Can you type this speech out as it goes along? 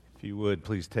If you would,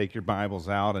 please take your Bibles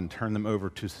out and turn them over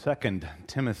to 2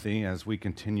 Timothy as we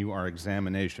continue our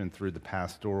examination through the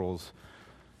pastorals,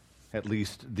 at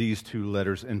least these two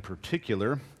letters in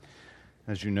particular.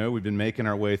 As you know, we've been making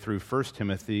our way through 1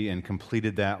 Timothy and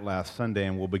completed that last Sunday,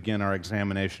 and we'll begin our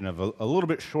examination of a little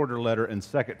bit shorter letter in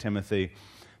 2 Timothy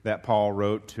that Paul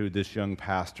wrote to this young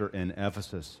pastor in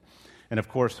Ephesus. And of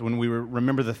course, when we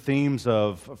remember the themes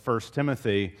of 1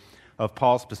 Timothy, of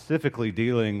Paul specifically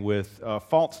dealing with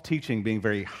false teaching being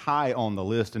very high on the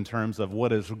list in terms of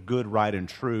what is good, right, and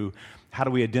true. How do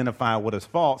we identify what is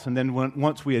false? And then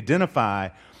once we identify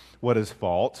what is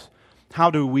false,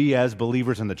 how do we as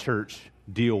believers in the church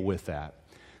deal with that?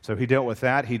 So he dealt with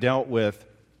that. He dealt with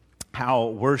how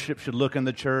worship should look in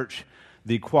the church,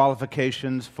 the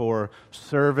qualifications for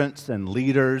servants and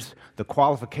leaders, the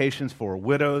qualifications for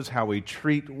widows, how we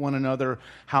treat one another,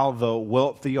 how the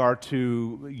wealthy are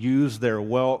to use their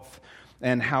wealth,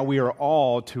 and how we are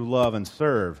all to love and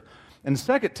serve. In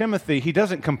 2 Timothy, he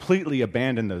doesn't completely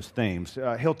abandon those themes.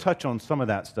 He'll touch on some of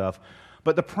that stuff.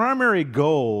 But the primary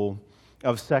goal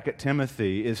of 2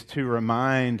 Timothy is to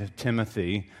remind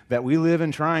Timothy that we live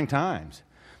in trying times,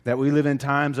 that we live in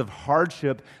times of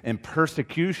hardship and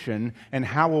persecution, and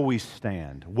how will we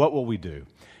stand? What will we do?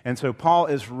 And so Paul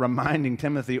is reminding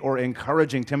Timothy or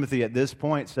encouraging Timothy at this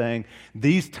point, saying,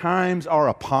 these times are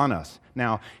upon us.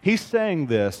 Now, he's saying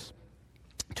this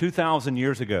 2,000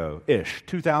 years ago-ish,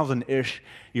 2,000-ish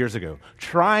years ago.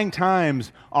 Trying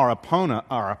times are upon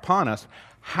us.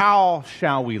 How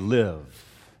shall we live?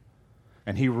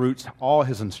 And he roots all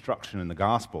his instruction in the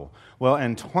gospel. Well,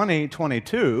 in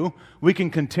 2022, we can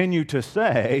continue to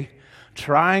say,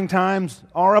 trying times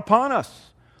are upon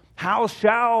us. How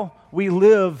shall we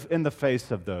live in the face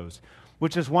of those?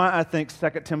 Which is why I think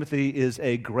 2 Timothy is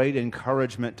a great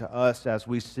encouragement to us as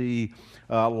we see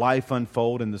life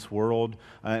unfold in this world.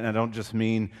 And I don't just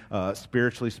mean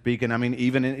spiritually speaking. I mean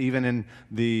even in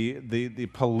the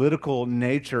political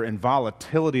nature and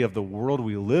volatility of the world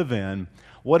we live in.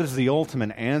 What is the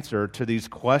ultimate answer to these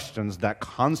questions that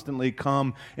constantly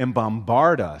come and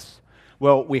bombard us?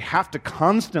 Well, we have to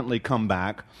constantly come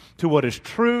back to what is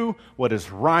true, what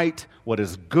is right, what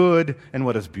is good, and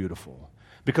what is beautiful.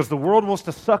 Because the world wants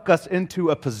to suck us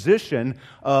into a position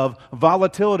of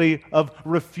volatility, of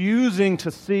refusing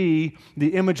to see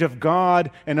the image of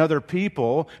God in other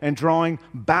people and drawing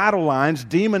battle lines,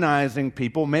 demonizing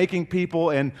people, making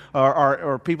people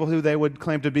or people who they would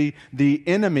claim to be the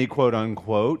enemy, quote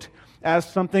unquote, as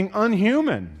something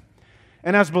unhuman.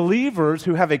 And as believers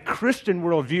who have a Christian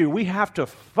worldview, we have to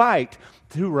fight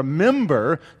to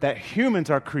remember that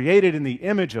humans are created in the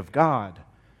image of God.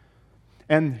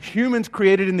 And humans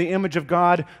created in the image of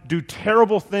God do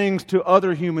terrible things to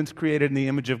other humans created in the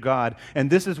image of God. And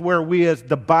this is where we as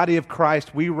the body of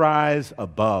Christ, we rise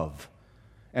above.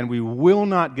 And we will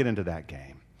not get into that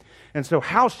game. And so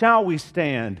how shall we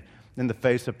stand in the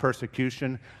face of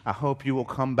persecution? I hope you will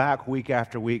come back week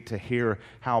after week to hear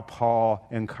how Paul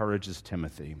encourages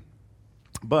Timothy.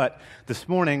 But this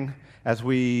morning,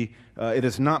 it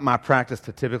is not my practice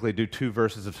to typically do 2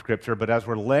 verses of Scripture, but as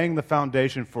we're laying the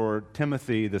foundation for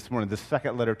Timothy this morning, the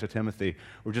second letter to Timothy,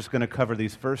 we're just going to cover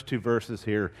these first 2 verses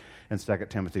here in 2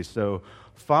 Timothy. So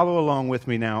follow along with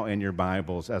me now in your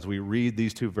Bibles as we read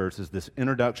these 2 verses, this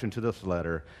introduction to this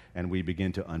letter, and we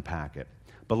begin to unpack it.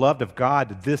 Beloved of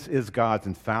God, this is God's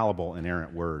infallible,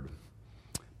 inerrant word.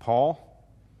 Paul,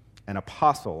 an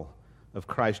apostle of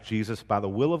Christ Jesus by the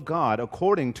will of God,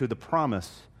 according to the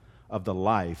promise of the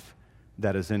life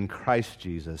that is in Christ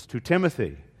Jesus. To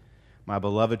Timothy, my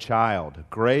beloved child,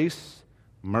 grace,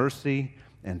 mercy,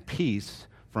 and peace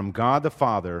from God the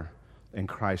Father and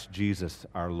Christ Jesus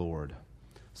our Lord.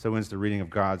 So ends the reading of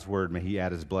God's word. May he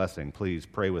add his blessing. Please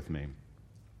pray with me.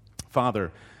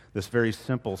 Father, this very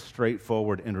simple,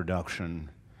 straightforward introduction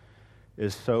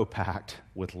is so packed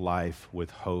with life,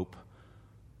 with hope,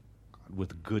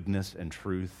 with goodness and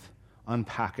truth.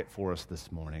 Unpack it for us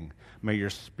this morning. May your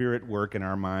Spirit work in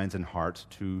our minds and hearts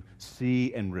to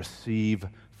see and receive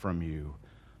from you.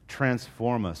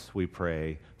 Transform us, we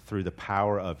pray, through the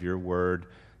power of your word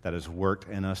that has worked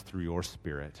in us through your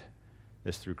Spirit.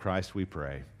 This through Christ we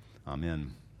pray.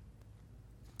 Amen.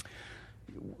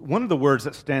 One of the words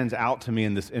that stands out to me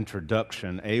in this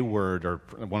introduction, a word, or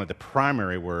one of the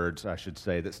primary words, I should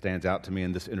say, that stands out to me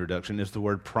in this introduction is the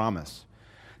word promise.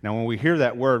 Now, when we hear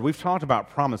that word, we've talked about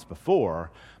promise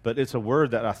before, but it's a word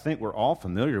that I think we're all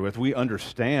familiar with. We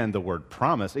understand the word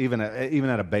promise, even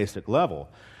at a basic level.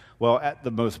 Well, at the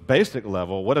most basic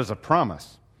level, what is a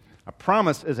promise? A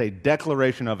promise is a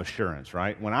declaration of assurance,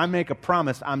 right? When I make a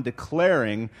promise, I'm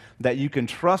declaring that you can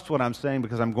trust what I'm saying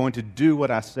because I'm going to do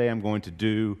what I say I'm going to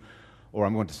do or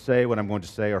I'm going to say what I'm going to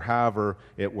say, or however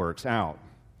it works out.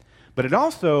 But it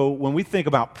also, when we think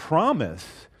about promise,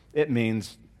 it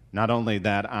means not only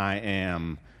that I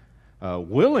am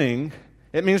willing,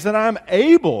 it means that I'm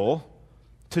able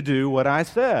to do what I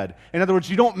said. In other words,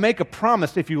 you don't make a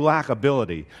promise if you lack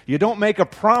ability. You don't make a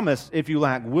promise if you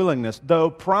lack willingness, though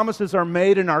promises are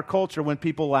made in our culture when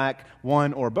people lack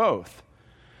one or both.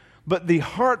 But the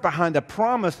heart behind a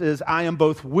promise is I am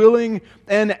both willing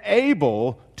and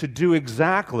able to do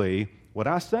exactly what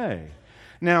I say.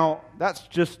 Now, that's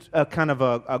just a kind of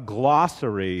a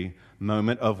glossary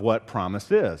moment of what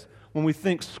promise is. When we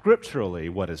think scripturally,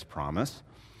 what is promise?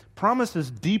 Promise is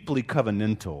deeply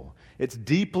covenantal. It's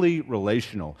deeply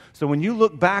relational. So when you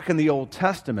look back in the Old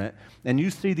Testament and you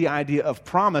see the idea of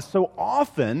promise, so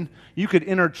often you could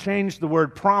interchange the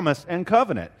word promise and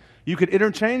covenant. You could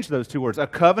interchange those two words. A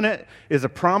covenant is a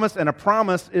promise, and a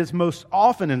promise is most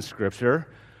often in Scripture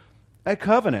a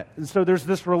covenant. And so there's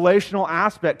this relational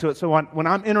aspect to it. So when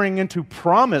I'm entering into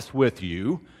promise with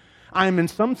you, I'm in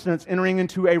some sense entering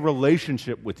into a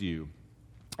relationship with you.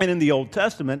 And in the Old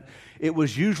Testament, it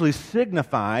was usually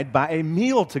signified by a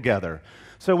meal together.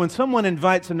 So when someone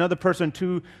invites another person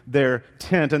to their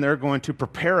tent and they're going to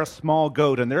prepare a small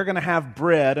goat and they're going to have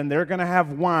bread and they're going to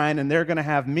have wine and they're going to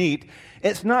have meat,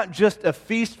 it's not just a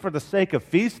feast for the sake of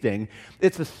feasting.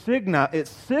 It's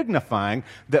signifying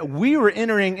that we were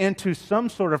entering into some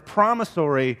sort of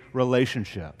promissory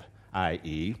relationship,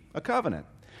 i.e., a covenant.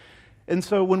 And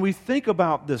so when we think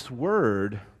about this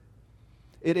word,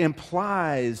 it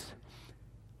implies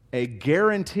a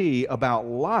guarantee about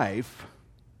life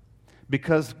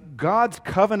because God's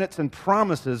covenants and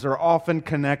promises are often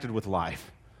connected with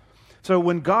life. So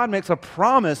when God makes a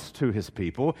promise to his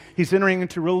people, he's entering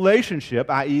into relationship,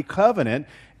 i.e. covenant,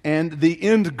 and the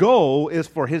end goal is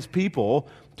for his people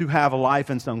to have a life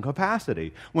in some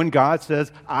capacity. When God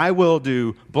says, I will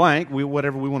do blank,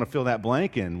 whatever we want to fill that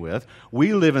blank in with,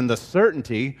 we live in the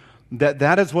certainty that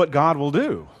that is what God will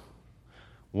do.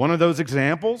 One of those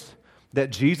examples, that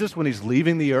Jesus, when he's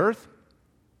leaving the earth,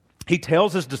 he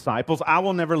tells his disciples, I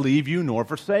will never leave you nor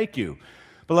forsake you.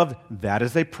 Beloved, that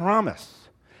is a promise.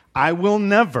 I will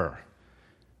never.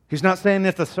 He's not saying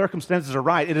if the circumstances are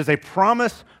right. It is a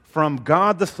promise from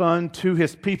God the Son to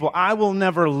his people. I will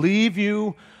never leave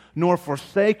you nor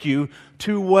forsake you.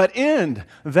 To what end?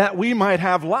 That we might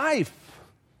have life,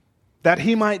 that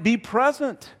he might be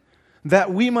present,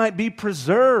 that we might be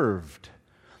preserved.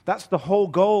 That's the whole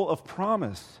goal of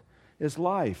promise, is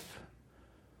life.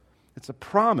 It's a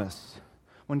promise.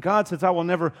 When God says, I will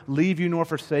never leave you nor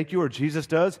forsake you, or Jesus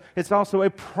does, it's also a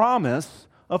promise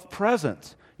of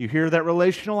presence. You hear that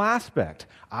relational aspect.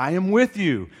 I am with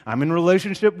you. I'm in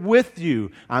relationship with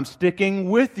you. I'm sticking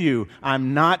with you.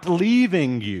 I'm not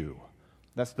leaving you.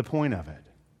 That's the point of it.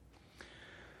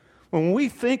 When we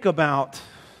think about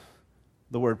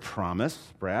the word promise,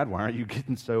 Brad, why aren't you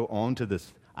getting so on to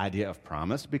this idea of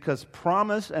promise? Because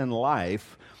promise and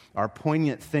life are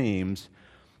poignant themes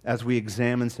as we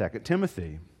examine 2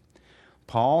 Timothy.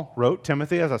 Paul wrote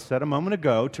Timothy, as I said a moment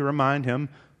ago, to remind him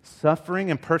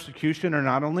suffering and persecution are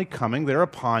not only coming, they're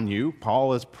upon you.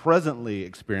 Paul is presently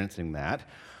experiencing that.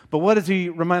 But what is he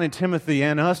reminding Timothy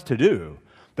and us to do?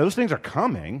 Those things are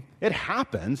coming. It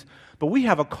happens. But we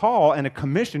have a call and a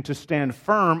commission to stand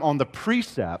firm on the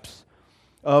precepts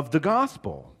of the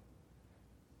gospel.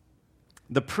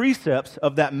 The precepts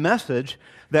of that message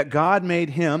that God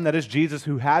made him, that is Jesus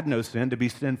who had no sin, to be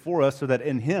sin for us so that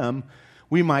in him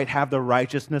we might have the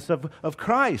righteousness of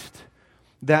Christ.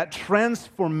 That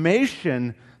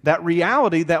transformation, that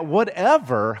reality that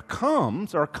whatever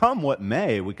comes, or come what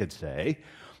may, we could say,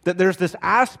 that there's this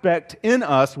aspect in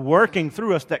us working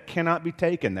through us that cannot be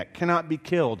taken, that cannot be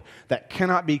killed, that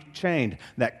cannot be chained,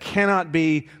 that cannot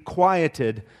be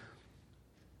quieted,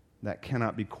 that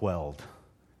cannot be quelled.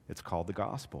 It's called the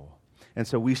gospel. And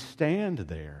so we stand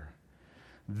there.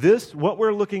 What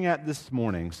we're looking at this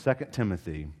morning, 2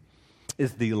 Timothy,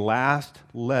 is the last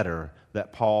letter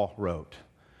that Paul wrote.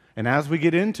 And as we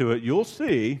get into it, you'll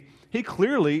see he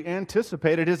clearly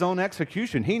anticipated his own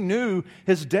execution. He knew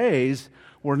his days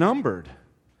were numbered.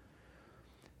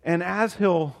 And as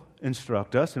he'll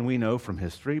instruct us, and we know from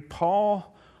history,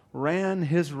 Paul ran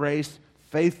his race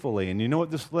faithfully. And you know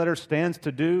what this letter stands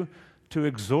to do? To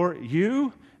exhort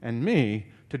you and me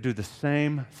to do the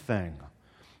same thing,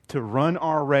 to run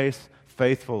our race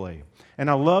faithfully. And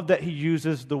I love that he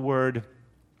uses the word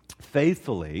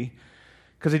faithfully,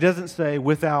 because he doesn't say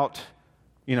without,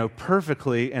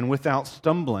 perfectly and without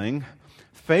stumbling,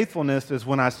 Faithfulness is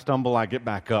when I stumble, I get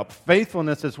back up.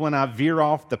 Faithfulness is when I veer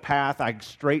off the path, I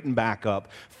straighten back up.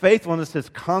 Faithfulness is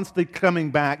constantly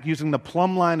coming back using the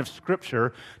plumb line of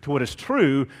Scripture to what is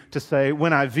true to say,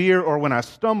 when I veer or when I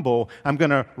stumble, I'm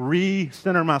going to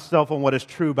re-center myself on what is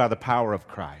true by the power of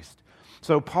Christ.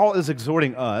 So Paul is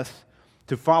exhorting us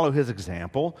to follow his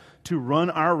example, to run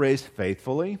our race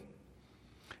faithfully.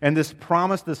 And this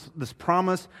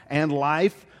promise and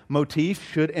life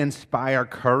motif should inspire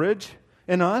courage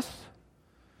in us.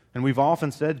 And we've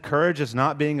often said courage is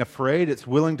not being afraid. It's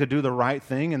willing to do the right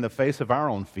thing in the face of our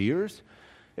own fears.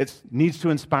 It needs to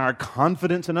inspire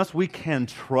confidence in us. We can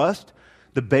trust.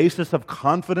 The basis of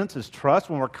confidence is trust.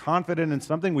 When we're confident in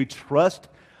something, we trust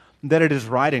that it is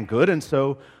right and good. And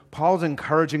so Paul's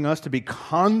encouraging us to be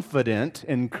confident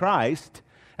in Christ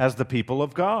as the people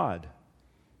of God.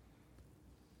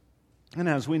 And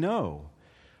as we know,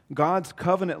 God's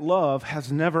covenant love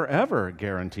has never, ever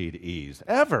guaranteed ease.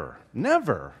 Ever.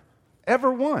 Never.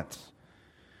 Ever once.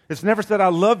 It's never said, I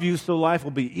love you so life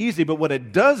will be easy, but what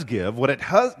it does give, what it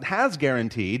has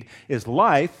guaranteed is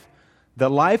life, the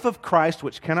life of Christ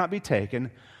which cannot be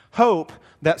taken, hope,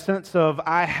 that sense of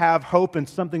I have hope in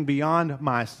something beyond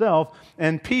myself,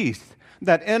 and peace,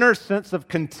 that inner sense of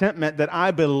contentment that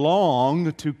I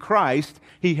belong to Christ.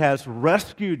 He has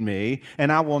rescued me,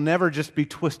 and I will never just be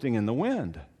twisting in the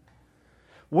wind.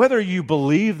 Whether you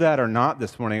believe that or not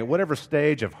this morning, at whatever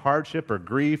stage of hardship or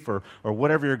grief or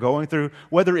whatever you're going through,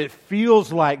 whether it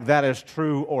feels like that is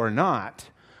true or not,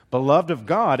 beloved of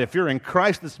God, if you're in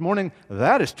Christ this morning,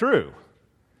 that is true.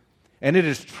 And it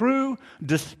is true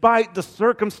despite the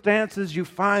circumstances you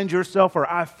find yourself or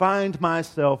I find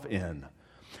myself in.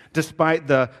 Despite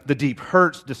the deep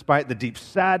hurts, despite the deep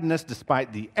sadness,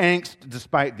 despite the angst,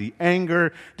 despite the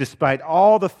anger, despite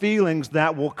all the feelings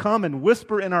that will come and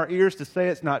whisper in our ears to say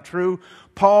it's not true,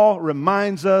 Paul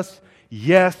reminds us,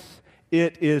 yes,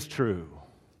 it is true.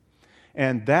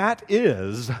 And that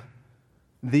is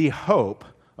the hope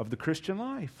of the Christian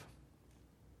life.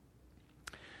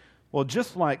 Well,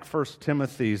 just like 1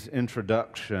 Timothy's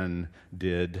introduction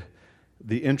did,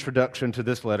 the introduction to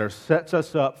this letter sets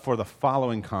us up for the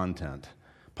following content.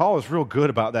 Paul is real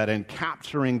good about that in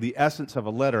capturing the essence of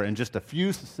a letter in just a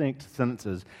few succinct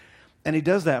sentences, and he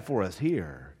does that for us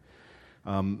here.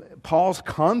 Paul's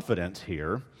confidence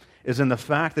here is in the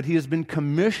fact that he has been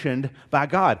commissioned by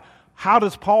God. How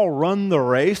does Paul run the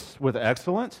race with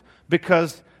excellence?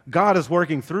 Because God is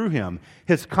working through him.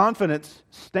 His confidence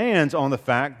stands on the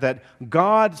fact that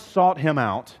God sought him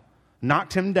out,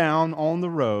 knocked him down on the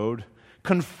road,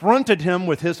 confronted him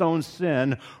with his own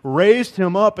sin, raised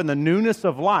him up in the newness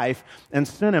of life, and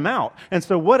sent him out. And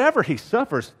so whatever he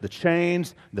suffers, the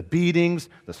chains, the beatings,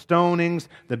 the stonings,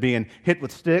 the being hit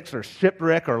with sticks or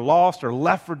shipwreck or lost or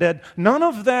left for dead, none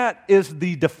of that is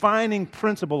the defining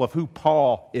principle of who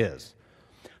Paul is.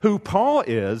 Who Paul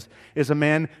is a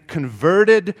man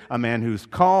converted, a man who's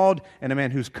called, and a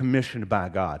man who's commissioned by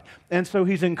God. And so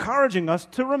he's encouraging us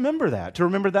to remember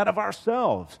that of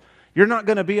ourselves. You're not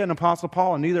going to be an Apostle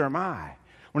Paul, and neither am I.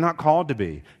 We're not called to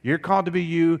be. You're called to be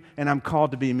you, and I'm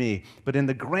called to be me. But in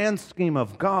the grand scheme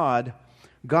of God,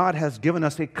 God has given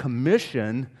us a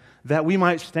commission that we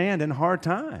might stand in hard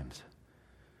times.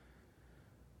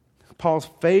 Paul's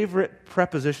favorite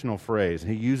prepositional phrase,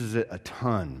 and he uses it a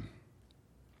ton,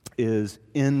 is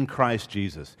in Christ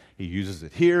Jesus. He uses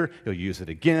it here, he'll use it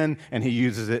again, and he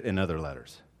uses it in other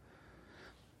letters.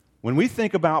 When we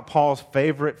think about Paul's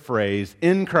favorite phrase,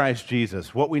 in Christ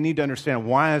Jesus, what we need to understand,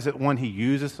 why is it one he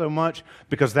uses so much?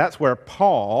 Because that's where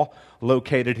Paul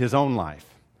located his own life.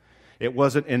 It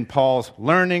wasn't in Paul's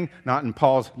learning, not in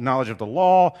Paul's knowledge of the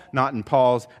law, not in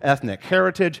Paul's ethnic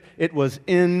heritage. It was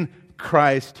in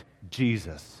Christ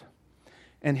Jesus.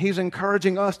 And he's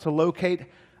encouraging us to locate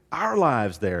our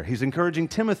lives there. He's encouraging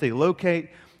Timothy, locate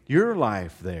your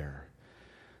life there.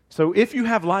 So if you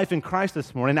have life in Christ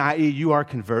this morning, i.e. you are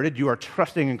converted, you are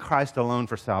trusting in Christ alone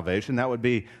for salvation, that would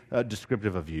be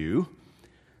descriptive of you,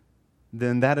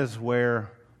 then that is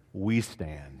where we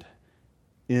stand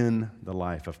in the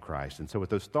life of Christ. And so with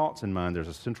those thoughts in mind, there's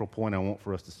a central point I want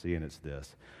for us to see, and it's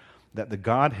this, that the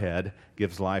Godhead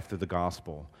gives life through the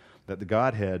gospel, that the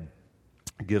Godhead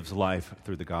gives life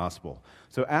through the gospel.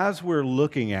 So as we're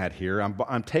looking at here,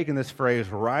 I'm taking this phrase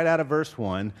right out of verse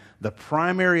 1. The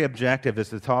primary objective is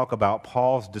to talk about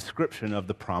Paul's description of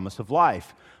the promise of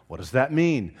life. What does that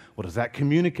mean? What does that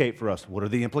communicate for us? What are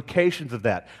the implications of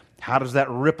that? How does that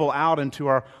ripple out into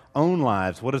our own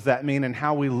lives? What does that mean in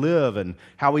how we live and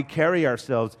how we carry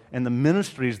ourselves and the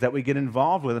ministries that we get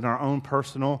involved with in our own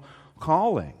personal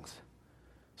callings?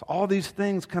 So all these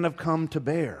things kind of come to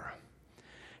bear.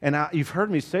 And you've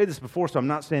heard me say this before, so I'm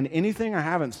not saying anything I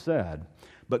haven't said,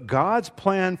 but God's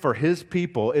plan for His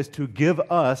people is to give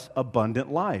us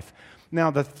abundant life.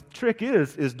 Now, the trick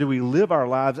is do we live our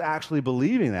lives actually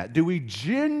believing that? Do we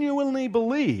genuinely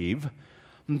believe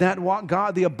that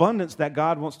the abundance that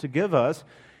God wants to give us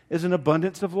is an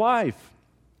abundance of life?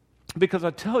 Because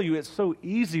I tell you, it's so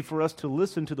easy for us to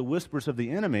listen to the whispers of the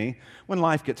enemy when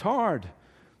life gets hard.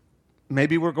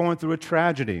 Maybe we're going through a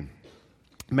tragedy.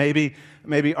 Maybe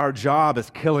our job is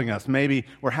killing us. Maybe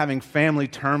we're having family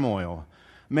turmoil.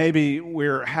 Maybe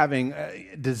we're having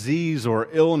disease or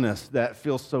illness that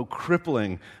feels so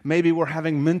crippling. Maybe we're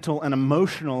having mental and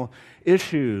emotional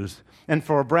issues. And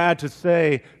for Brad to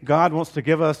say, God wants to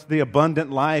give us the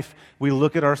abundant life, we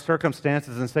look at our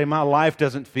circumstances and say, my life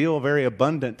doesn't feel very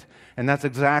abundant. And that's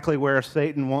exactly where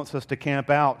Satan wants us to camp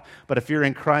out. But if you're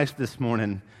in Christ this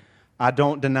morning, I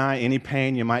don't deny any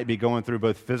pain you might be going through,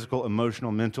 both physical,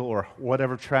 emotional, mental, or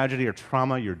whatever tragedy or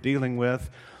trauma you're dealing with.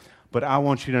 But I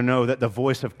want you to know that the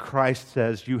voice of Christ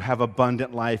says you have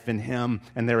abundant life in Him,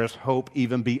 and there is hope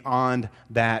even beyond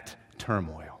that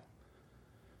turmoil.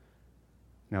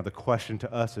 Now, the question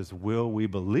to us is, will we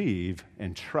believe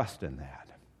and trust in that?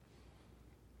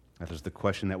 That is the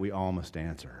question that we all must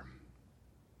answer.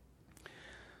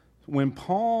 When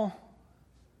Paul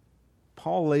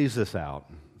lays this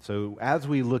out, so as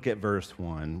we look at verse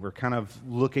 1, we're kind of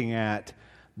looking at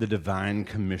the divine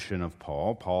commission of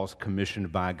Paul. Paul's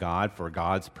commissioned by God for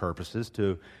God's purposes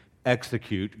to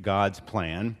execute God's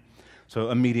plan. So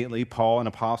immediately, Paul, an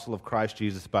apostle of Christ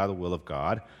Jesus by the will of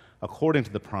God, according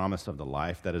to the promise of the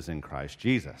life that is in Christ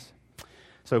Jesus.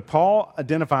 So Paul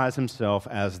identifies himself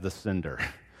as the sender.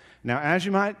 Now, as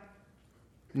you might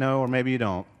know, or maybe you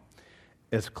don't,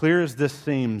 as clear as this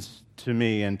seems to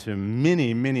me and to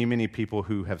many, many, many people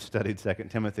who have studied 2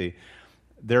 Timothy,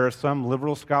 there is some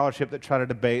liberal scholarship that try to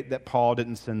debate that Paul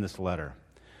didn't send this letter.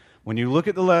 When you look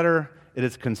at the letter, it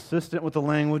is consistent with the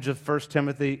language of 1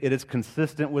 Timothy. It is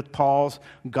consistent with Paul's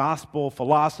gospel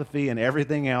philosophy and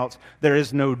everything else. There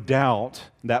is no doubt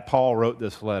that Paul wrote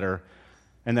this letter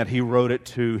and that he wrote it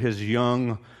to his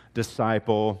young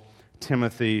disciple,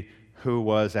 Timothy, who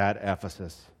was at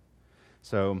Ephesus.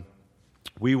 So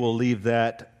we will leave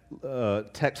that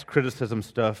text criticism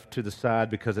stuff to the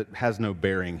side because it has no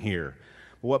bearing here.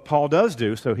 What Paul does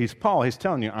do, so he's Paul, he's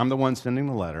telling you, I'm the one sending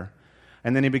the letter.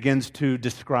 And then he begins to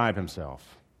describe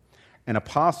himself. An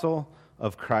apostle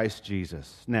of Christ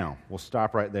Jesus. Now, we'll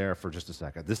stop right there for just a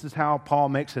second. This is how Paul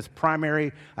makes his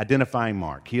primary identifying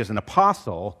mark. He is an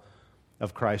apostle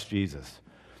of Christ Jesus.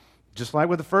 Just like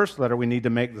with the first letter, we need to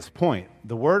make this point.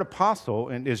 The word apostle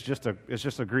is just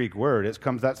a Greek word.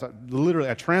 That's literally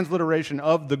a transliteration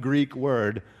of the Greek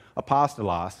word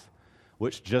apostolos,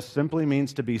 which just simply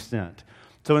means to be sent.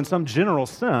 So in some general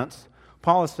sense,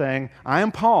 Paul is saying, I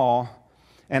am Paul,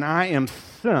 and I am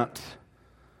sent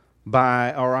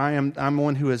by, or I'm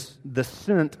one who is the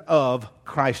sent of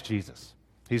Christ Jesus.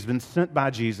 He's been sent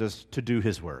by Jesus to do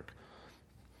his work.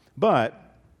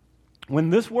 But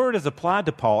when this word is applied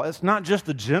to Paul, it's not just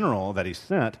the general that he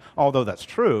sent, although that's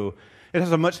true. It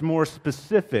has a much more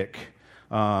specific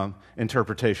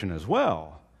interpretation as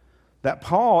well. That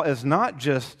Paul is not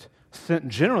just sent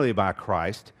generally by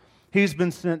Christ. He's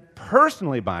been sent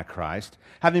personally by Christ,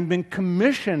 having been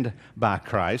commissioned by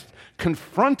Christ,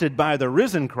 confronted by the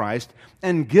risen Christ,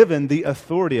 and given the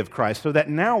authority of Christ. So that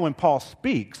now when Paul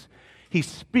speaks, he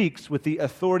speaks with the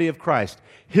authority of Christ.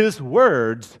 His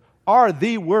words are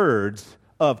the words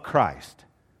of Christ.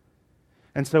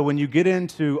 And so when you get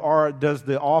into, does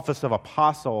the office of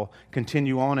apostle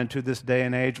continue on into this day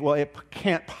and age? Well, it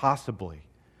can't possibly.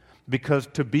 Because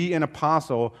to be an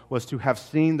apostle was to have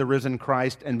seen the risen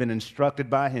Christ and been instructed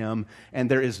by him, and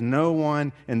there is no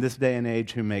one in this day and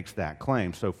age who makes that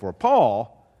claim. So for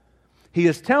Paul, he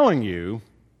is telling you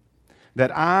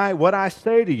that what I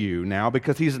say to you now,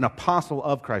 because he's an apostle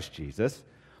of Christ Jesus,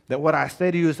 that what I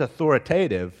say to you is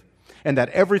authoritative, and that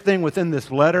everything within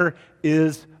this letter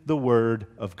is the Word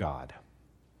of God.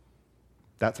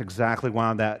 That's exactly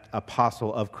why that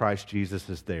apostle of Christ Jesus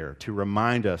is there, to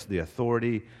remind us the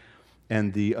authority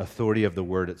and the authority of the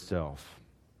Word itself.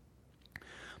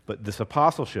 But this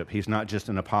apostleship, he's not just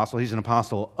an apostle, he's an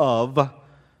apostle of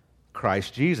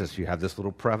Christ Jesus. You have this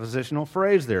little prepositional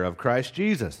phrase there, of Christ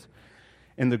Jesus.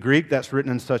 In the Greek, that's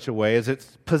written in such a way as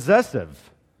it's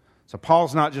possessive. So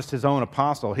Paul's not just his own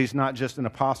apostle. He's not just an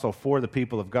apostle for the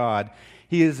people of God.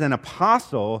 He is an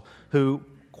apostle who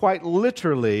quite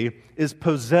literally is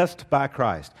possessed by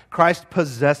Christ. Christ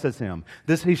possesses him.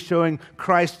 He's showing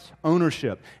Christ's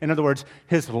ownership. In other words,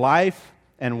 his life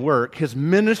and work, his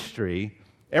ministry,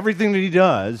 everything that he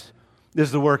does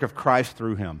is the work of Christ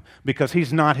through him, because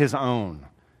he's not his own.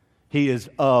 He is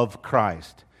of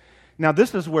Christ. Now,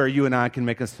 this is where you and I can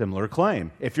make a similar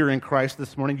claim. If you're in Christ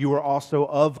this morning, you are also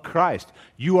of Christ.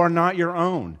 You are not your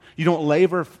own. You don't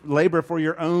labor for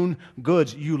your own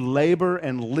goods. You labor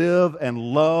and live and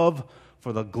love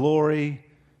for the glory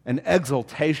and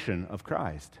exaltation of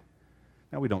Christ.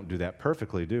 Now, we don't do that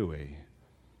perfectly, do we?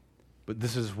 But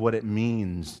this is what it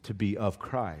means to be of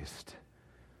Christ,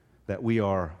 that we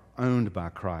are owned by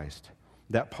Christ,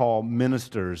 that Paul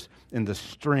ministers in the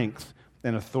strength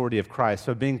and authority of Christ.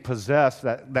 So being possessed,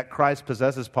 that Christ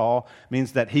possesses Paul,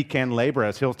 means that he can labor,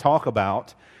 as he'll talk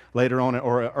about later on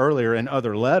or earlier in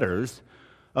other letters,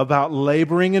 about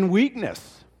laboring in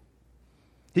weakness.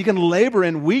 He can labor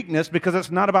in weakness because it's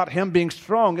not about him being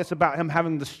strong, it's about him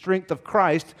having the strength of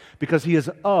Christ because he is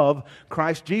of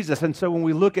Christ Jesus. And so when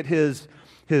we look at his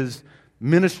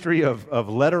ministry of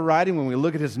letter writing, when we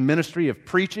look at his ministry of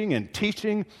preaching and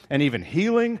teaching and even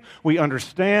healing, we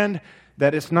understand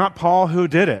that it's not Paul who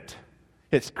did it.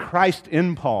 It's Christ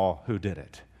in Paul who did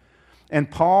it. And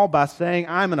Paul, by saying,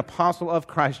 I'm an apostle of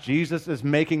Christ Jesus, is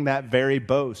making that very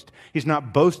boast. He's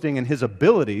not boasting in his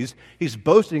abilities. He's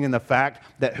boasting in the fact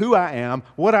that who I am,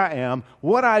 what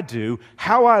I do,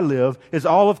 how I live, is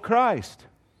all of Christ.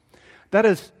 That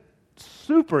is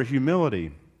super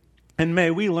humility. And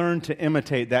may we learn to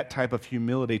imitate that type of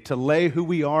humility, to lay who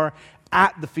we are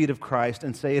at the feet of Christ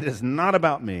and say, it is not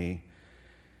about me.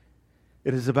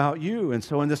 It is about you. And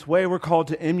so in this way, we're called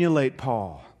to emulate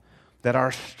Paul, that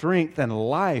our strength and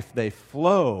life, they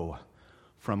flow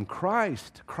from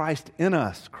Christ, Christ in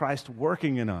us, Christ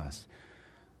working in us.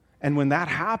 And when that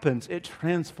happens, it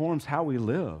transforms how we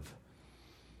live.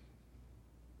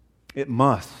 It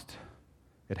must.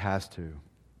 It has to.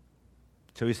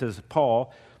 So he says,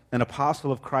 Paul, an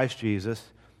apostle of Christ Jesus,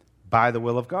 by the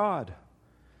will of God.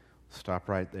 Stop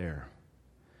right there.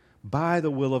 By the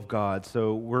will of God.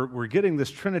 So we're getting this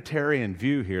Trinitarian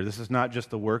view here. This is not just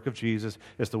the work of Jesus,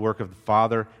 it's the work of the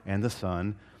Father and the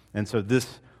Son. And so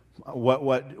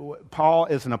what Paul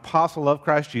is an apostle of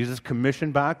Christ Jesus,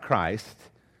 commissioned by Christ,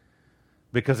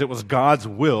 because it was God's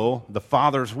will, the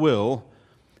Father's will,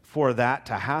 for that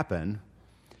to happen.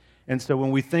 And so when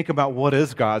we think about what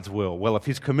is God's will, well, if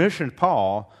he's commissioned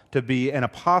Paul to be an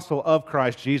apostle of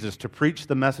Christ Jesus, to preach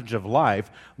the message of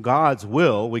life, God's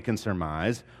will, we can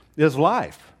surmise, is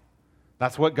life.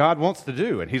 That's what God wants to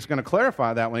do. And he's going to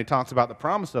clarify that when he talks about the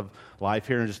promise of life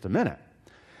here in just a minute.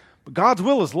 But God's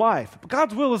will is life. But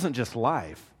God's will isn't just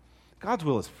life. God's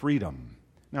will is freedom.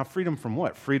 Now, freedom from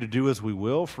what? Free to do as we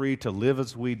will? Free to live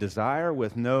as we desire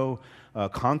with no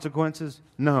consequences?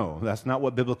 No, that's not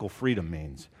what biblical freedom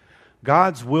means.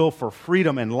 God's will for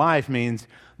freedom and life means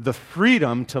the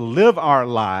freedom to live our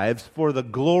lives for the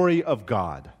glory of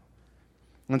God.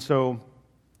 And so,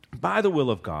 by the will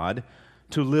of God,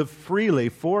 to live freely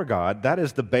for God, that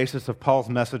is the basis of Paul's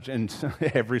message in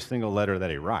every single letter that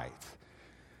he writes.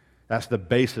 That's the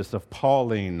basis of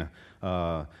Pauline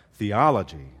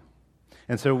theology.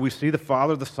 And so we see the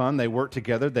Father, the Son, they work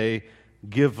together, they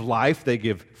give life, they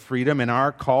give freedom, and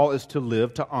our call is to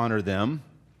live to honor them.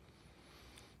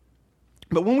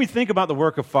 But when we think about the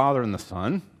work of Father and the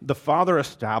Son, the Father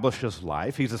establishes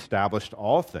life, he's established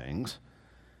all things.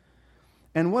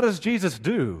 And what does Jesus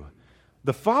do?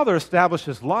 The Father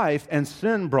establishes life, and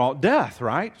sin brought death,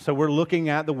 right? So we're looking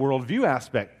at the worldview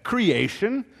aspect.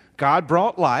 Creation, God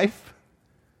brought life.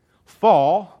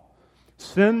 Fall,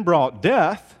 sin brought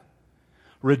death.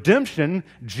 Redemption,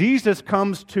 Jesus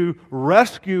comes to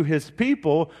rescue his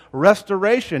people,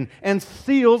 restoration, and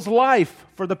seals life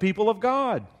for the people of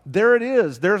God. There it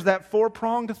is. There's that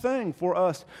four-pronged thing for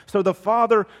us. So the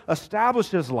Father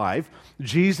establishes life,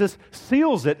 Jesus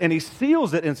seals it, and he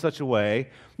seals it in such a way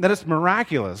that it's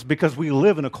miraculous because we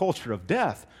live in a culture of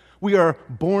death. We are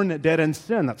born dead in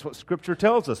sin. That's what Scripture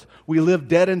tells us. We live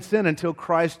dead in sin until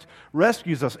Christ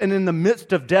rescues us. And in the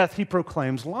midst of death, he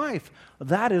proclaims life.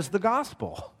 That is the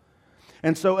gospel.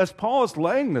 And so as Paul is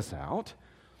laying this out,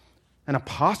 an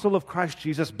apostle of Christ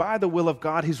Jesus, by the will of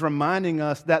God, he's reminding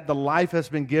us that the life has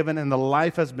been given and the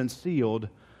life has been sealed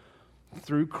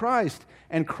through Christ.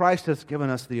 And Christ has given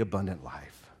us the abundant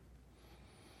life.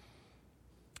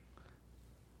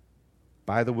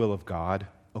 By the will of God,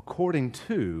 according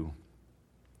to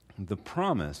the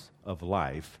promise of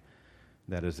life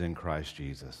that is in Christ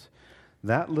Jesus.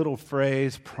 That little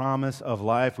phrase, promise of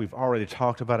life, we've already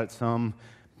talked about it some.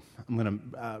 I'm going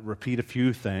to repeat a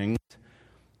few things.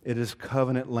 It is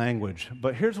covenant language,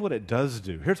 but here's what it does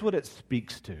do. Here's what it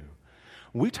speaks to.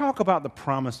 We talk about the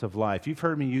promise of life. You've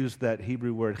heard me use that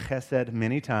Hebrew word chesed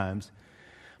many times.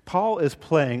 Paul is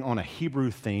playing on a Hebrew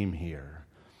theme here.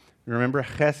 Remember,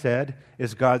 chesed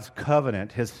is God's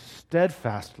covenant, his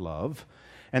steadfast love,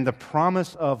 and the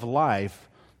promise of life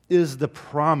is the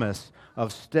promise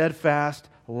of steadfast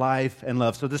life and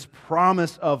love. So this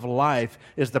promise of life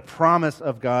is the promise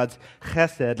of God's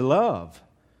chesed love.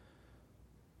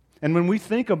 And when we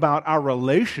think about our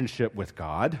relationship with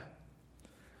God,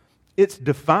 it's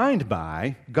defined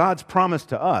by God's promise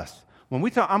to us. When we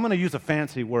talk, I'm going to use a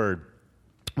fancy word.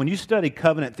 When you study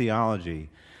covenant theology,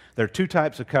 there are two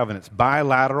types of covenants.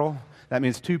 Bilateral, that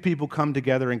means two people come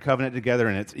together and covenant together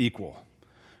and it's equal.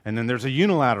 And then there's a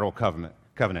unilateral covenant.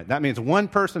 That means one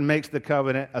person makes the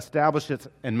covenant, establishes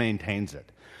it, and maintains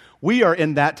it. We are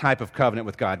in that type of covenant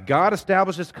with God. God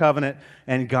establishes covenant,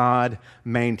 and God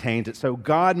maintains it. So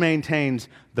God maintains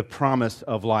the promise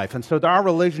of life. And so our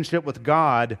relationship with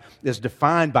God is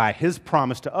defined by his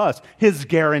promise to us, his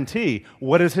guarantee.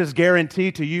 What is his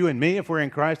guarantee to you and me if we're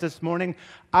in Christ this morning?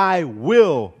 I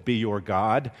will be your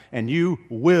God, and you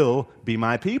will be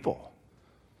my people.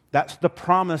 That's the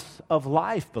promise of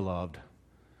life, beloved.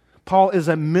 Paul is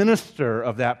a minister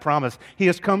of that promise. He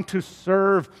has come to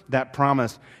serve that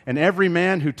promise. And every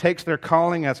man who takes their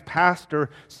calling as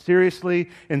pastor seriously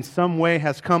in some way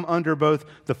has come under both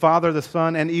the Father, the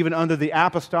Son, and even under the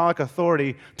apostolic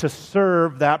authority to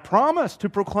serve that promise, to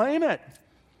proclaim it.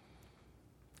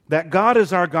 That God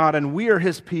is our God and we are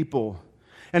his people.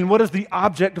 And what is the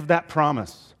object of that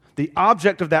promise? The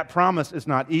object of that promise is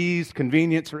not ease,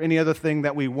 convenience, or any other thing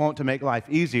that we want to make life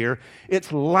easier.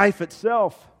 It's life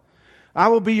itself. I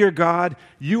will be your God,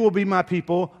 you will be my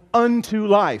people, unto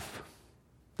life.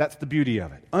 That's the beauty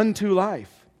of it, unto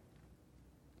life.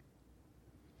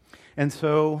 And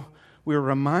so we're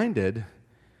reminded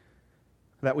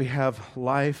that we have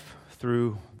life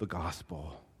through the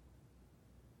gospel.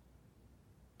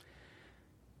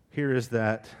 Here is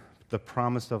that the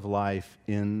promise of life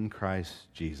in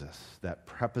Christ Jesus, that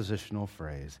prepositional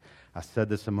phrase. I said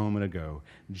this a moment ago.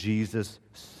 Jesus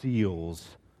seals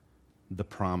the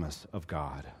promise of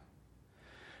God.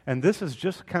 And this is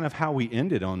just kind of how we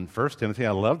ended on 1 Timothy.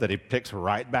 I love that he picks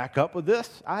right back up with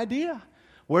this idea.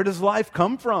 Where does life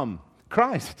come from?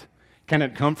 Christ. Can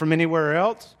it come from anywhere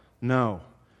else? No.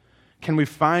 Can we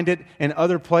find it in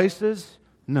other places?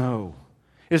 No.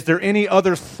 Is there any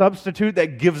other substitute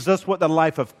that gives us what the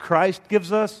life of Christ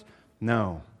gives us?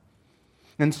 No.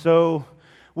 And so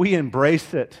we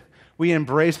embrace it. We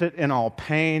embrace it in all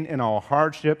pain, in all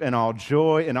hardship, in all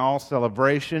joy, in all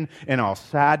celebration, in all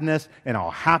sadness, in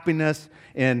all happiness,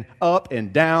 in up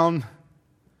and down,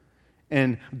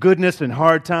 in goodness and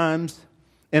hard times,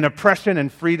 in oppression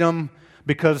and freedom,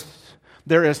 because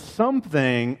there is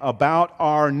something about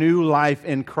our new life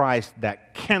in Christ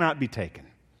that cannot be taken,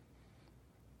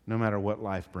 no matter what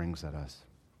life brings at us.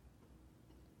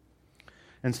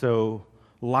 And so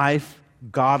life,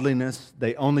 godliness,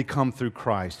 they only come through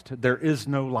Christ. There is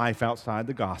no life outside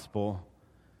the gospel.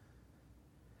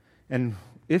 And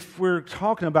if we're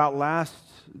talking about last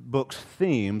book's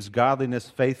themes, godliness,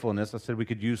 faithfulness, I said we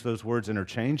could use those words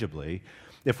interchangeably.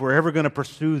 If we're ever going to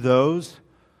pursue those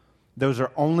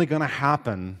are only going to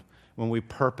happen when we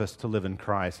purpose to live in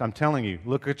Christ. I'm telling you,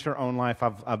 look at your own life.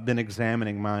 I've been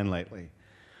examining mine lately.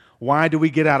 Why do we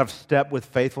get out of step with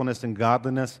faithfulness and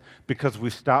godliness? Because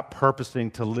we stop purposing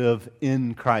to live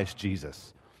in Christ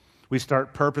Jesus. We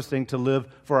start purposing to live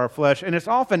for our flesh. And it's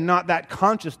often not that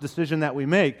conscious decision that we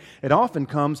make. It often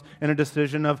comes in a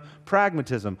decision of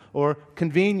pragmatism or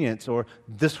convenience, or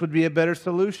this would be a better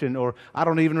solution, or I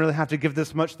don't even really have to give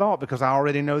this much thought because I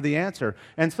already know the answer.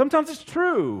 And sometimes it's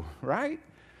true, right?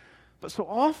 But so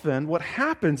often what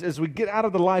happens is we get out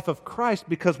of the life of Christ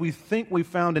because we think we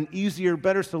found an easier,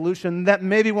 better solution that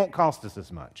maybe won't cost us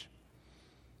as much.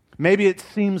 Maybe it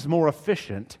seems more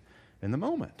efficient in the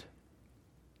moment.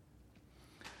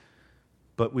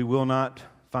 But we will not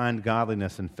find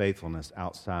godliness and faithfulness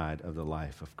outside of the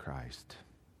life of Christ.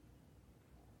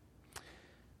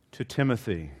 To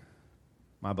Timothy,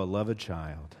 my beloved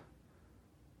child.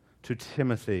 To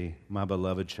Timothy, my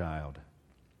beloved child.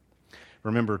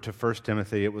 Remember, to 1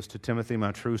 Timothy, it was to Timothy,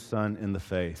 my true son in the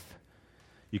faith.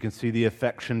 You can see the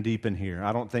affection deep in here.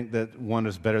 I don't think that one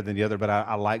is better than the other, but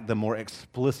I like the more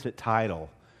explicit title,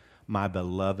 my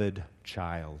beloved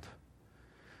child.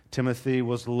 Timothy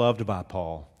was loved by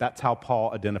Paul. That's how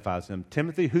Paul identifies him.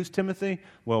 Timothy, who's Timothy?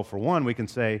 Well, for one, we can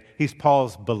say he's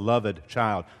Paul's beloved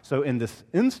child. So in this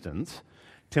instance,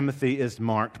 Timothy is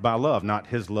marked by love, not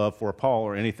his love for Paul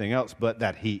or anything else, but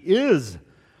that he is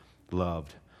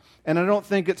loved. And I don't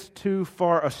think it's too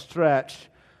far a stretch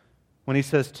when he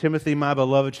says, Timothy, my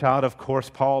beloved child. Of course,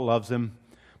 Paul loves him,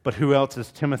 but who else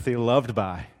is Timothy loved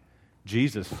by?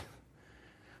 Jesus.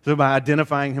 So by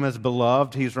identifying him as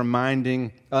beloved, he's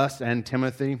reminding us and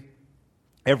Timothy,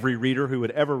 every reader who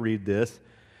would ever read this,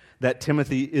 that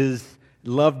Timothy is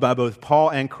loved by both Paul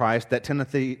and Christ, that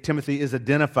Timothy is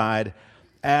identified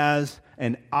as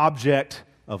an object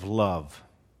of love.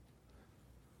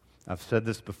 I've said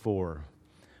this before,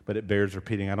 but it bears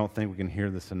repeating. I don't think we can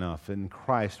hear this enough. In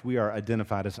Christ, we are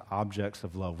identified as objects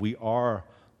of love. We are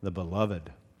the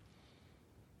beloved.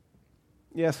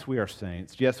 Yes, we are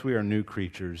saints. Yes, we are new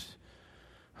creatures.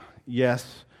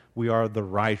 Yes, we are the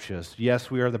righteous.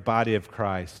 Yes, we are the body of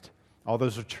Christ. All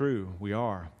those are true. We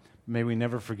are. May we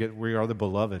never forget we are the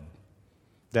beloved.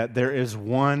 That there is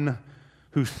one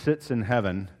who sits in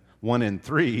heaven, one in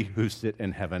three who sit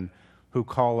in heaven, who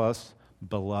call us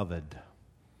beloved.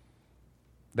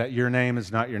 That your name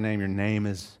is not your name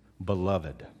is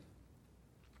beloved.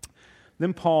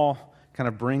 Then Paul kind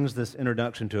of brings this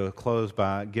introduction to a close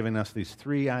by giving us these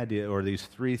three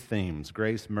themes: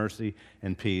 grace, mercy,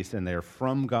 and peace, and they're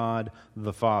from God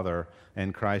the Father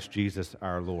and Christ Jesus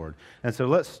our Lord. And so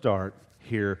let's start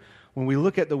here. When we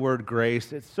look at the word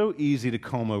grace, it's so easy to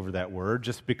comb over that word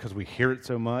just because we hear it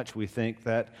so much. We think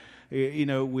that,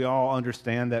 we all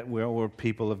understand that we're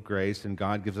people of grace and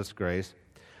God gives us grace.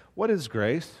 What is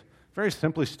grace? Very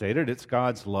simply stated, it's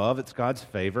God's love, it's God's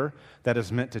favor that is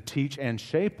meant to teach and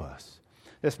shape us.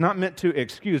 It's not meant to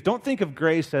excuse. Don't think of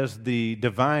grace as the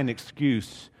divine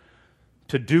excuse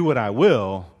to do what I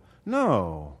will.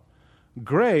 No.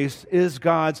 Grace is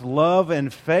God's love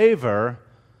and favor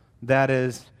that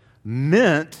is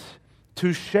meant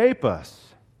to shape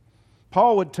us.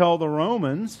 Paul would tell the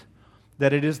Romans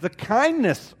that it is the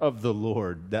kindness of the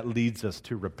Lord that leads us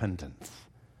to repentance.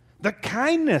 The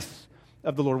kindness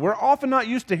of the Lord. We're often not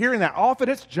used to hearing that. Often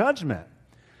it's judgment.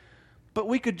 But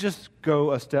we could just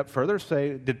go a step further,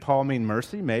 say, did Paul mean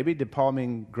mercy? Maybe. Did Paul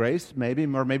mean grace? Maybe.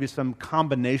 Or maybe some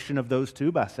combination of those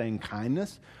two by saying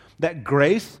kindness. That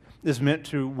grace is meant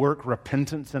to work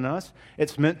repentance in us.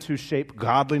 It's meant to shape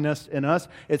godliness in us.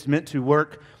 It's meant to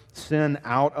work sin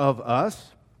out of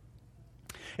us.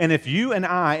 And if you and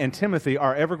I and Timothy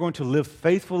are ever going to live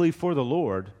faithfully for the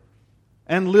Lord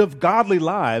and live godly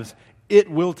lives,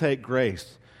 it will take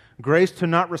grace. Grace to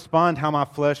not respond how my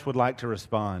flesh would like to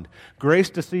respond. Grace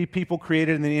to see people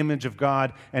created in the image of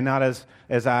God and not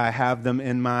as I have them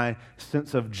in my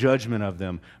sense of judgment of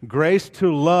them. Grace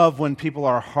to love when people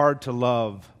are hard to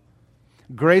love.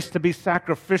 Grace to be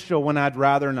sacrificial when I'd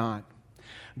rather not.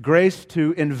 Grace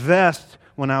to invest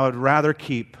when I would rather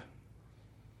keep.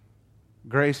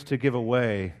 Grace to give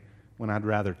away when I'd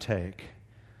rather take.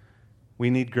 We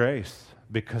need grace,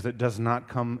 because it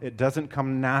doesn't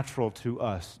come natural to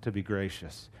us to be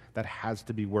gracious. That has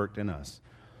to be worked in us.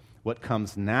 What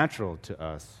comes natural to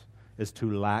us is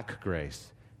to lack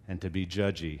grace and to be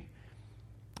judgy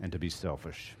and to be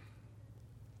selfish.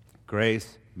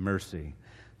 Grace, mercy.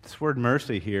 This word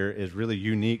mercy here is really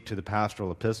unique to the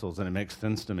pastoral epistles, and it makes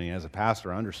sense to me as a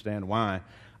pastor. I understand why.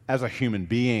 As a human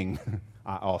being,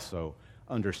 I also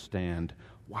understand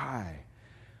why.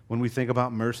 When we think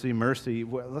about mercy,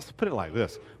 well, let's put it like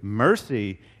this.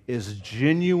 Mercy is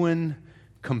genuine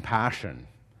compassion.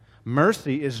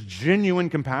 Mercy is genuine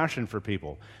compassion for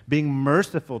people. Being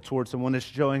merciful towards someone is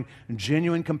showing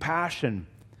genuine compassion.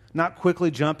 Not quickly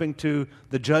jumping to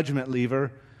the judgment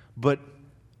lever, but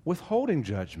withholding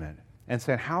judgment and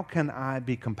saying, how can I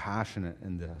be compassionate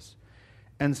in this?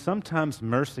 And sometimes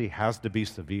mercy has to be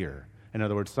severe. In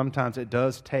other words, sometimes it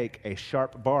does take a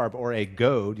sharp barb or a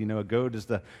goad. A goad is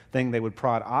the thing they would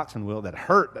prod oxen with that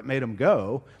hurt, that made them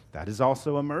go. That is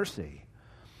also a mercy.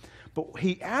 But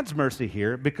he adds mercy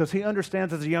here because he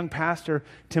understands as a young pastor,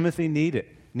 Timothy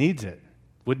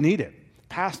would need it.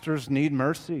 Pastors need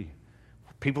mercy.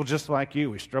 People just like you,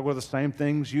 we struggle with the same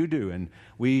things you do. And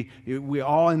we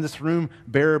all in this room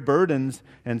bear burdens,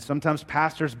 and sometimes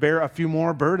pastors bear a few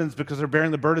more burdens because they're bearing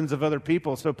the burdens of other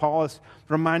people. So Paul is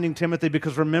reminding Timothy,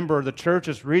 because remember, the church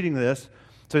is reading this,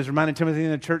 so he's reminding Timothy in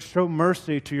the church, show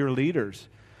mercy to your leaders.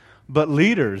 But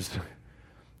leaders,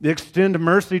 extend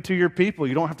mercy to your people.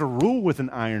 You don't have to rule with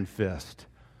an iron fist.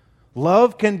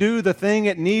 Love can do the thing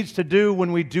it needs to do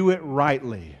when we do it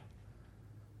rightly.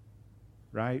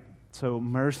 Right? So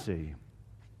mercy.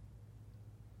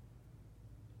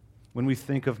 When we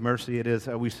think of mercy, it is,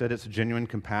 we said it's genuine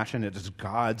compassion. It is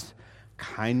God's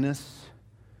kindness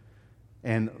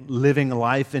and living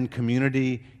life in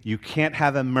community. You can't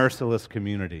have a merciless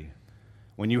community.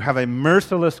 When you have a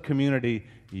merciless community,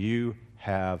 you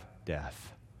have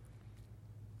death.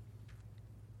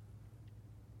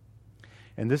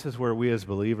 And this is where we as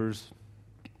believers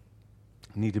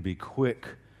need to be quick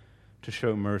to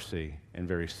show mercy and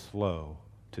very slow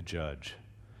to judge.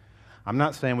 I'm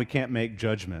not saying we can't make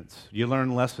judgments. You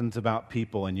learn lessons about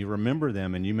people and you remember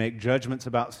them and you make judgments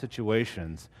about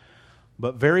situations,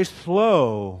 but very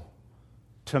slow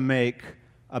to make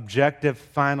objective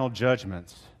final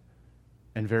judgments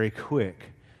and very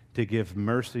quick to give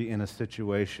mercy in a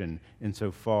situation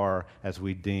insofar as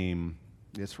we deem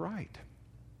it's right.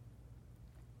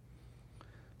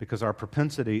 Because our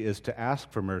propensity is to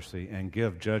ask for mercy and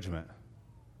give judgment.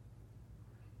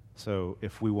 So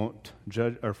if we want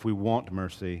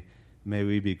mercy, may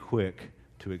we be quick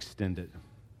to extend it.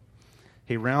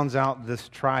 He rounds out this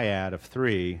triad of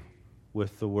three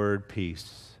with the word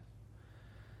peace.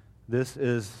 This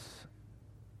is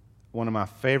one of my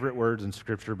favorite words in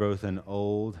Scripture, both in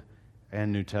Old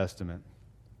and New Testament.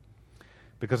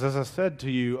 Because as I said to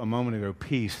you a moment ago,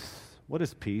 peace. What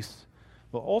is peace?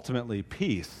 Well, ultimately,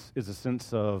 peace is a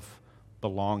sense of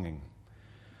belonging.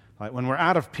 Like when we're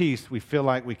out of peace, we feel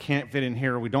like we can't fit in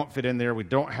here, or we don't fit in there, we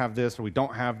don't have this, or we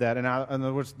don't have that. And in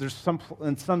other words,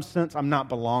 in some sense, I'm not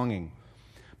belonging.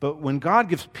 But when God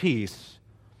gives peace,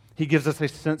 He gives us a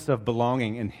sense of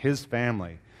belonging in His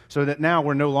family, so that now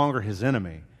we're no longer His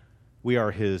enemy. We are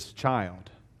His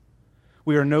child.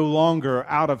 We are no longer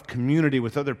out of community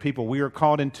with other people. We are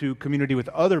called into community with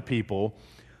other people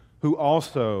who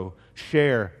also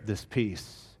share this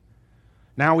peace.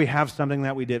 Now we have something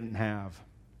that we didn't have.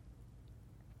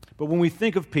 But when we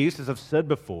think of peace, as I've said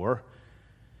before,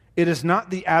 it is not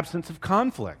the absence of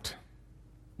conflict.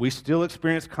 We still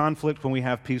experience conflict when we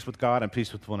have peace with God and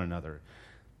peace with one another.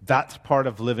 That's part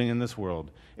of living in this world.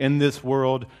 In this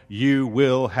world, you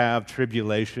will have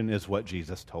tribulation, is what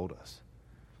Jesus told us.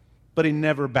 But He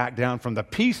never backed down from the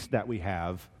peace that we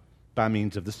have by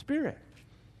means of the Spirit.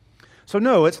 So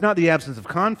no, it's not the absence of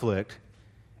conflict.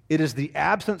 It is the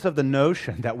absence of the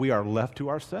notion that we are left to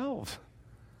ourselves.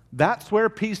 That's where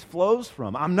peace flows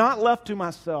from. I'm not left to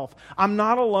myself. I'm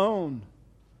not alone.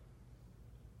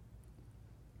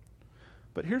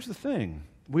 But here's the thing.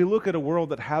 We look at a world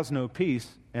that has no peace,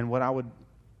 and what I would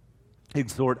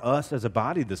exhort us as a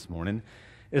body this morning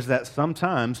is that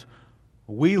sometimes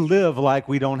we live like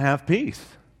we don't have peace.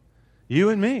 You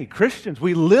and me, Christians,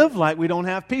 we live like we don't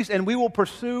have peace, and we will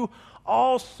pursue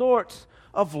all sorts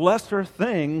of lesser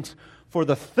things for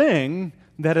the thing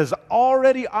that is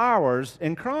already ours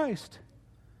in Christ.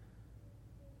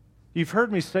 You've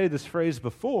heard me say this phrase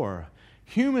before.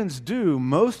 Humans do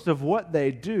most of what they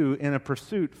do in a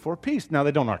pursuit for peace. Now,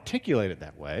 they don't articulate it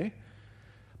that way,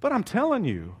 but I'm telling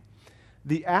you,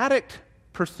 the addict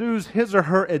pursues his or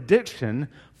her addiction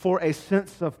for a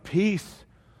sense of peace.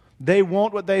 They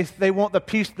want they want the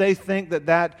peace they think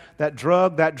that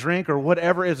drug, that drink, or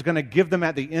whatever is going to give them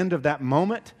at the end of that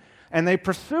moment, and they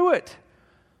pursue it.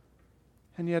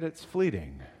 And yet it's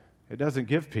fleeting. It doesn't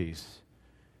give peace.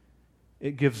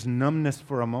 It gives numbness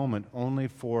for a moment, only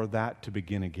for that to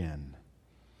begin again.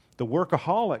 The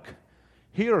workaholic,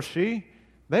 he or she,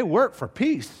 they work for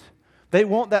peace. They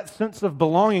want that sense of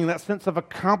belonging, that sense of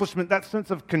accomplishment, that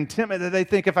sense of contentment that they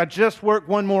think if I just work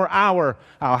one more hour,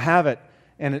 I'll have it.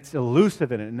 And it's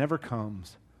elusive and it never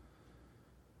comes.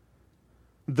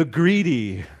 The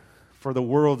greedy for the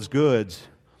world's goods,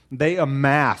 they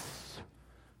amass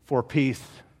for peace.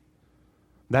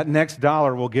 That next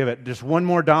dollar will give it. Just one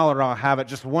more dollar, I'll have it.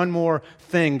 Just one more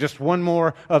thing, just one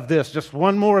more of this, just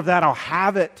one more of that, I'll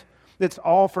have it. It's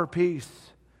all for peace.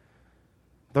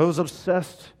 Those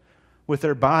obsessed with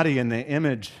their body and their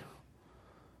image,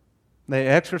 they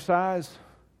exercise,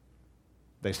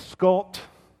 they sculpt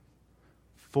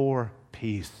for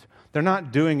peace. They're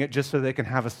not doing it just so they can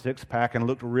have a six-pack and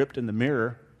look ripped in the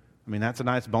mirror. I mean, that's a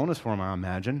nice bonus for them, I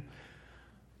imagine.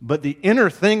 But the inner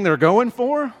thing they're going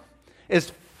for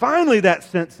is finally that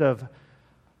sense of,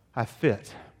 I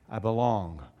fit, I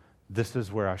belong, this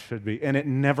is where I should be. And it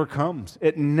never comes.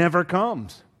 It never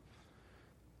comes.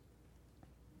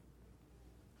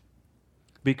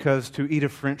 Because to eat a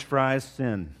French fry is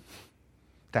sin.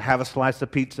 To have a slice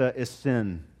of pizza is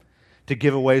sin. To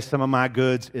give away some of my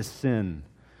goods is sin.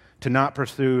 To not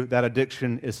pursue that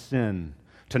addiction is sin.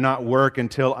 To not work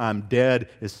until I'm dead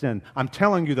is sin. I'm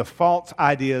telling you the false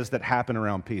ideas that happen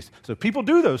around peace. So people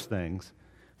do those things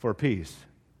for peace.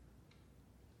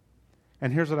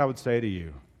 And here's what I would say to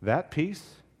you. That peace,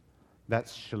 that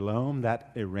shalom,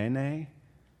 that eirene,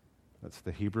 that's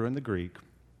the Hebrew and the Greek,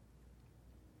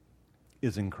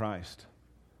 is in Christ.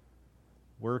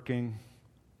 Working,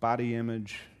 body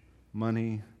image,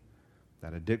 money,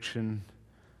 that addiction,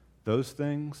 those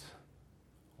things,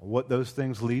 what those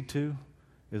things lead to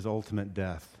is ultimate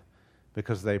death,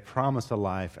 because they promise a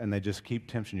life and they just keep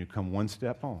tempting you. Come one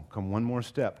step on, come one more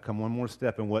step, come one more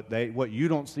step. And what you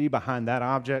don't see behind that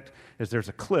object is there's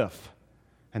a cliff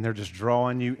and they're just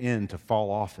drawing you in to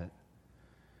fall off it.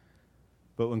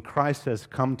 But when Christ says,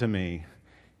 come to me,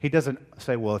 he doesn't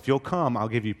say, well, if you'll come, I'll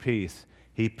give you peace.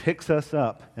 He picks us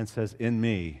up and says, in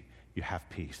me, you have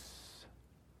peace.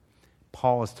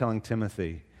 Paul is telling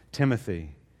Timothy,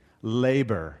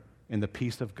 labor in the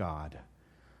peace of God.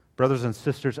 Brothers and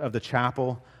sisters of the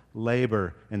chapel,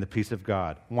 labor in the peace of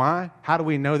God. Why? How do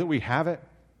we know that we have it?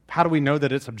 How do we know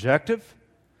that it's objective?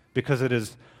 Because it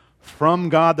is from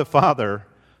God the Father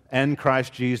and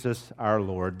Christ Jesus our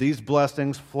Lord. These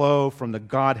blessings flow from the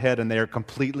Godhead, and they are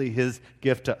completely His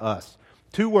gift to us.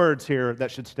 Two words here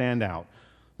that should stand out.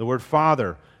 The word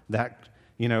Father, that,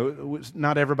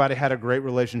 not everybody had a great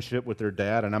relationship with their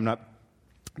dad, and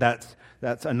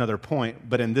that's another point.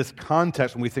 But in this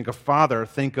context, when we think of Father,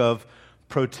 think of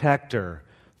protector,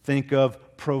 think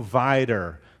of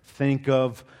provider, think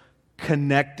of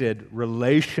connected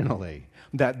relationally.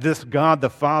 That this God the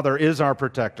Father is our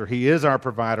protector. He is our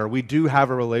provider. We do have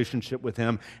a relationship with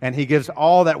Him, and He gives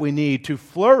all that we need to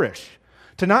flourish,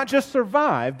 to not just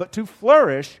survive, but to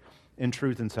flourish in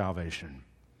truth and salvation.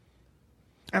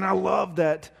 And I love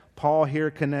that Paul here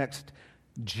connects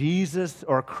Jesus,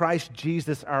 or Christ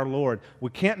Jesus our Lord.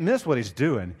 We can't miss what he's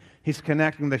doing. He's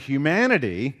connecting the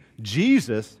humanity,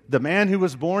 Jesus, the man who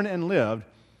was born and lived,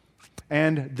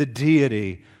 and the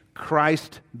deity,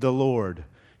 Christ the Lord.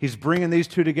 He's bringing these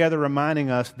two together, reminding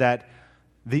us that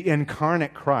the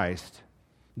incarnate Christ,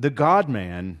 the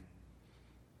God-man,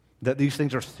 that these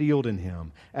things are sealed in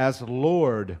Him. As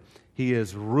Lord, He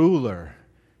is ruler.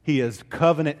 He is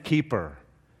covenant keeper.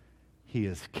 He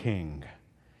is King.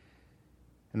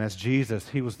 And as Jesus,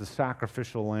 He was the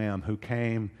sacrificial lamb who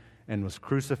came and was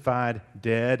crucified,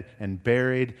 dead, and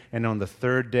buried. And on the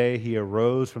third day, He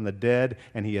arose from the dead,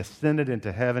 and He ascended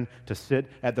into heaven to sit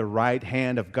at the right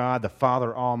hand of God, the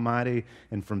Father Almighty.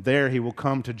 And from there, He will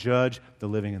come to judge the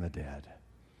living and the dead.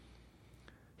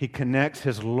 He connects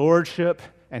His lordship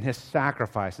and His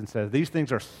sacrifice and says, these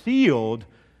things are sealed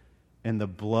in the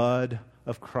blood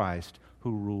of Christ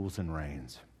who rules and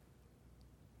reigns.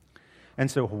 And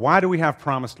so why do we have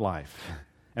promised life?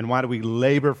 And why do we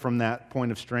labor from that point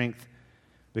of strength?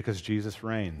 Because Jesus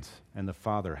reigns and the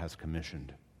Father has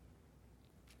commissioned.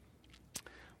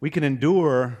 We can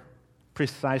endure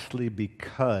precisely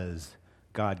because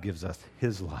God gives us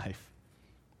His life.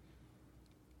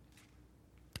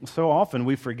 So often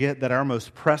we forget that our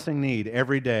most pressing need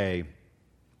every day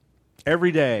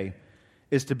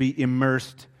is to be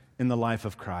immersed in the life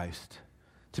of Christ.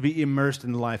 To be immersed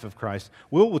in the life of Christ.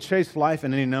 We'll chase life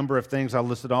in any number of things. I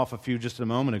listed off a few just a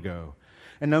moment ago.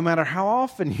 And no matter how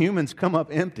often humans come up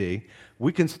empty,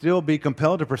 we can still be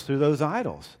compelled to pursue those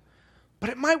idols.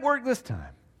 But it might work this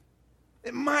time.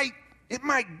 It might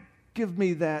give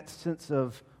me that sense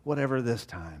of whatever this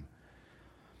time.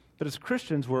 But as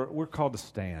Christians, we're called to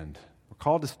stand. We're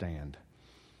called to stand.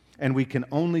 And we can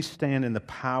only stand in the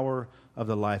power of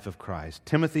the life of Christ.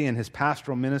 Timothy and his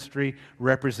pastoral ministry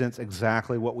represents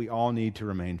exactly what we all need to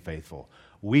remain faithful.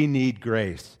 We need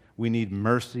grace, we need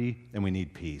mercy, and we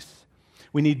need peace.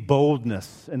 We need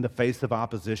boldness in the face of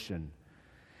opposition.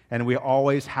 And we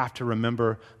always have to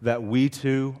remember that we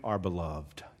too are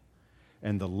beloved.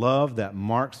 And the love that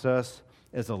marks us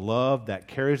is a love that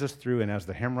carries us through, and as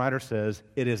the hymn writer says,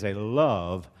 it is a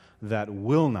love that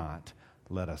will not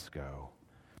let us go.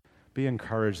 Be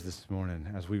encouraged this morning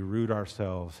as we root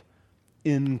ourselves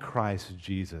in Christ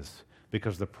Jesus,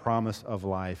 because the promise of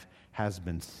life has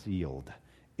been sealed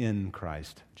in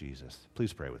Christ Jesus.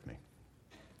 Please pray with me.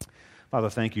 Father,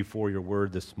 thank you for your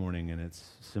word this morning and its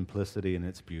simplicity and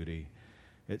its beauty,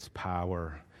 its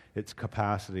power, its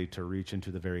capacity to reach into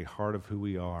the very heart of who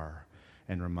we are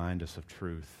and remind us of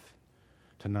truth,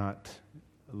 to not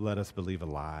let us believe a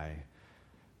lie,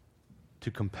 to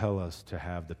compel us to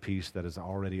have the peace that is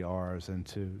already ours and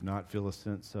to not feel a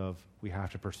sense of we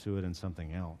have to pursue it in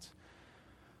something else.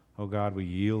 Oh God, we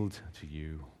yield to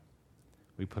you.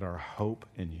 We put our hope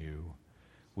in you.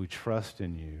 We trust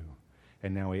in you.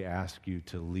 And now we ask you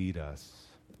to lead us.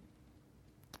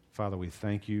 Father, we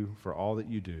thank you for all that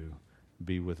you do.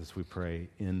 Be with us, we pray,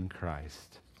 in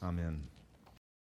Christ. Amen.